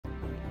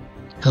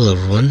Hello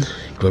everyone,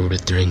 we're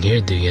returning here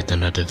doing yet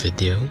another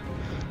video.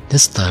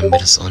 This time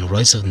it is on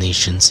Rise of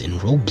Nations in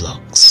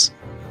Roblox.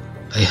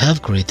 I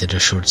have created a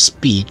short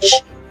speech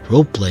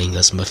role-playing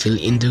as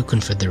Maphilindo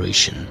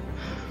Confederation,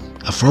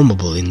 a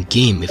formable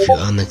in-game if you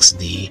annex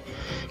the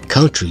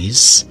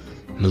countries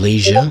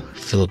Malaysia,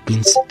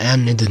 Philippines,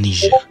 and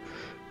Indonesia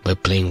by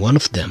playing one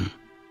of them.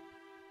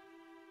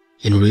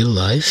 In real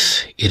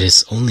life, it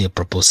is only a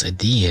proposed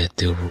idea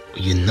to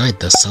unite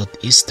the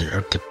southeastern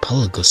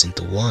archipelagos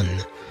into one,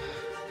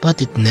 but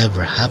it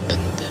never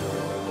happened.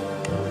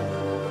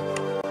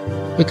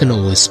 We can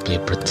always play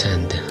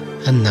pretend,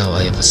 and now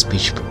I have a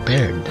speech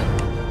prepared.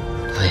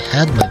 I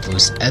had my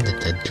voice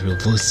edited through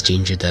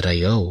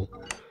voicechanger.io.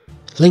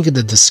 Link in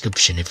the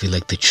description if you'd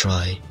like to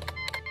try,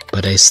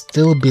 but I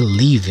still be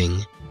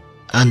leaving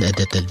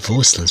unedited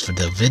voice lines for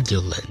the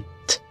video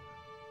length.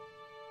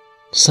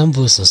 Some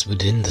voices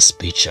within the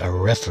speech are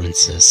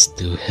references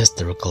to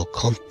historical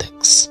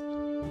context,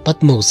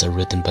 but most are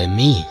written by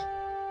me.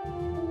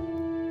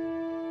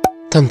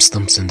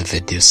 Timestamps on the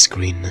video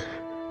screen.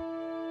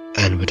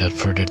 And without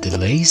further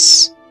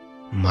delays,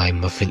 my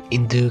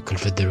Maphilindo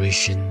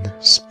Confederation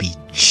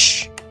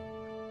Speech.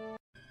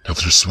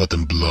 After sweat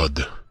and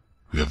blood,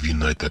 we have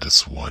united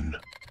as one.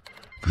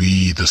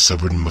 We, the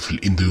sovereign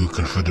Maphilindo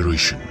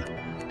Confederation,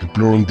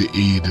 imploring the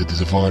aid of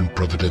the divine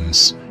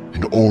providence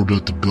in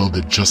order to build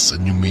a just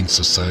and humane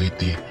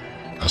society,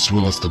 as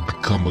well as to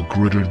become a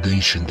greater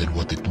nation than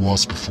what it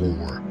was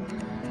before.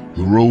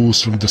 We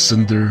rose from the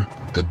cinder,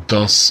 the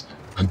dust,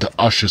 and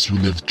the ashes we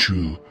lived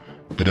through,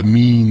 by the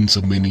means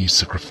of many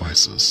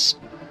sacrifices.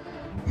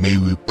 May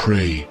we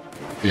pray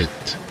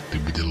it to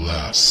be the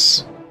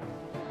last.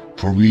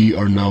 For we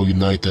are now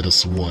united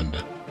as one,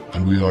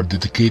 and we are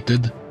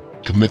dedicated,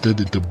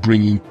 committed into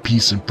bringing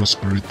peace and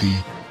prosperity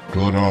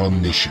throughout our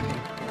nation,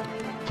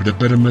 for the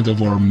betterment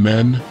of our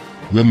men,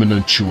 women,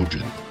 and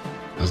children,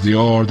 as they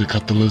are the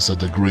catalysts of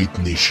the great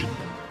nation.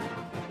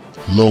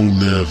 Long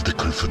live the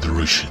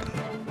Confederation.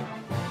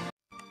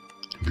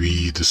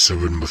 We, the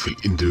sovereign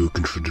Maphilindo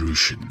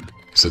Confederation,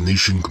 is a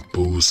nation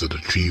composed of the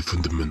three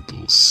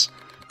fundamentals: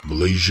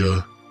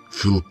 Malaysia,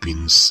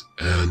 Philippines,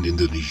 and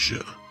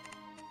Indonesia.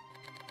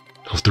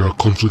 After a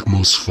conflict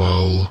most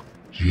foul,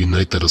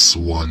 united as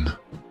one,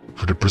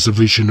 for the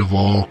preservation of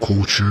our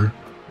culture.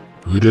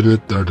 Within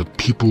it are the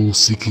people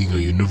seeking a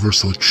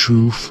universal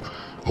truth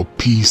of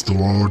peace to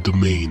our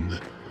domain.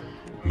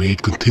 May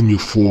it continue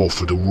forth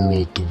for the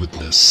world to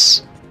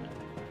witness.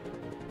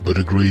 By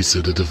the grace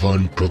of the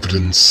divine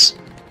providence,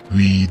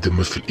 we, the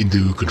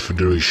Maphilindo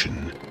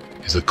Confederation,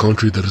 is a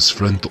country that is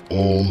friend to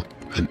all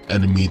and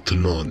enemy to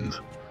none.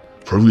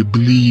 For we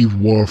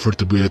believe warfare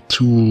to be a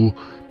tool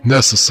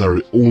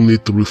necessary only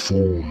to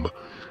reform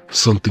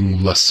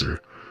something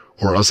lesser,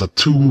 or as a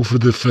tool for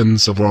the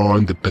defense of our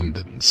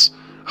independence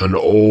and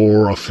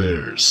all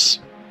affairs.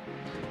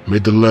 May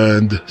the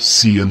land,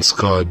 sea, and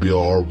sky be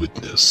our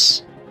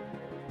witness.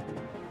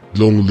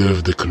 Long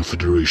live the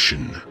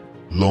Confederation.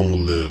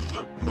 Long live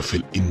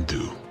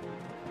Maphilindo.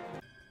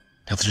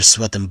 After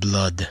sweat and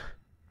blood,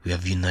 we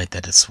have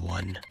united as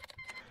one.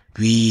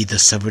 We, the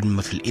sovereign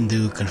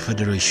Maphilindo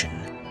Confederation,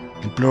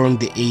 imploring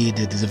the aid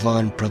of the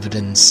divine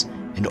providence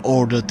in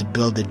order to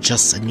build a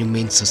just and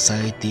humane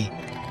society,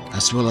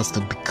 as well as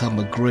to become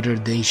a greater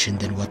nation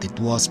than what it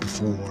was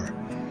before.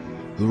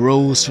 We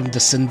rose from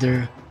the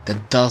cinder, the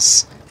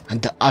dust,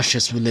 and the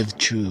ashes we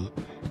lived through,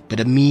 by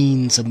the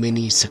means of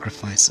many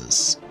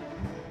sacrifices.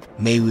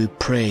 May we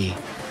pray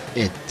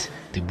it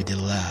to be the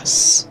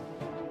last.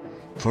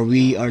 For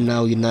we are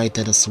now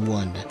united as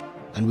one,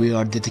 and we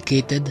are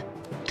dedicated,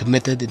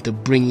 committed into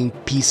bringing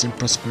peace and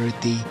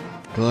prosperity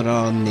throughout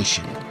our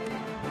nation,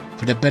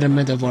 for the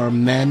betterment of our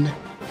men,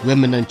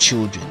 women, and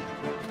children,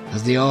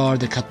 as they are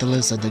the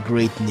catalysts of the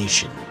great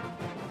nation.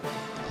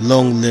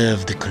 Long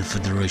live the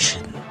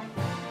Confederation.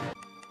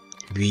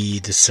 We,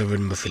 the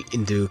sovereign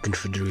Maphilindo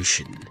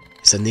Confederation,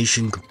 is a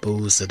nation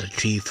composed of the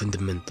three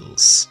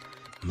fundamentals: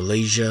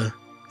 Malaysia,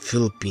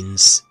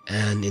 Philippines,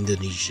 and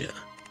Indonesia.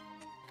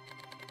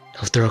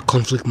 After a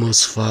conflict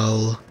most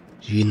foul,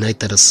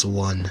 united as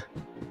one,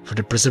 for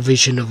the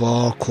preservation of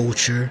our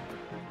culture.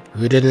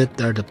 Within it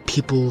are the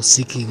people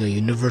seeking a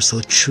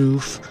universal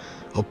truth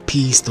of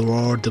peace to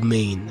our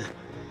domain.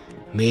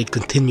 May it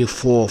continue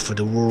forth for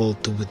the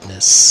world to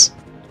witness.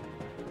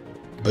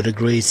 By the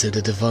grace of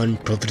the divine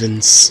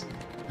providence,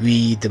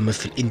 we, the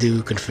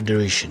Maphilindo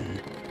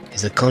Confederation,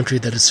 is a country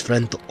that is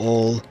friend to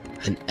all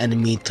and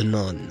enemy to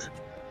none.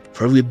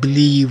 For we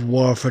believe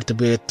warfare to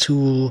be a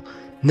tool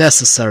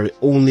necessary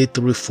only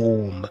to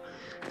reform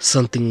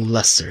something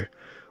lesser,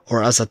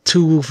 or as a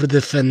tool for the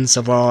defense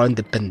of our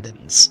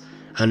independence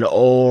and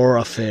all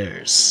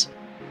affairs.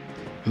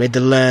 May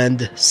the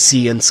land,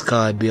 sea, and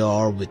sky be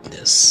our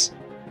witness.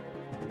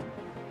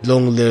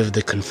 Long live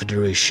the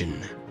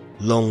Confederation.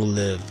 Long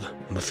live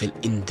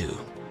Maphilindo.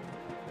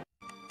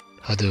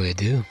 How do I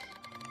do?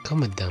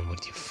 Comment down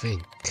what you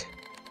think,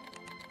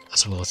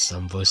 as well as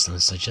some voice line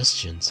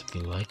suggestions if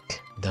you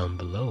like down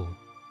below.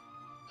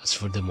 As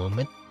for the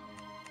moment,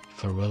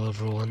 farewell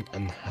everyone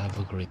and have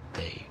a great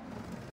day.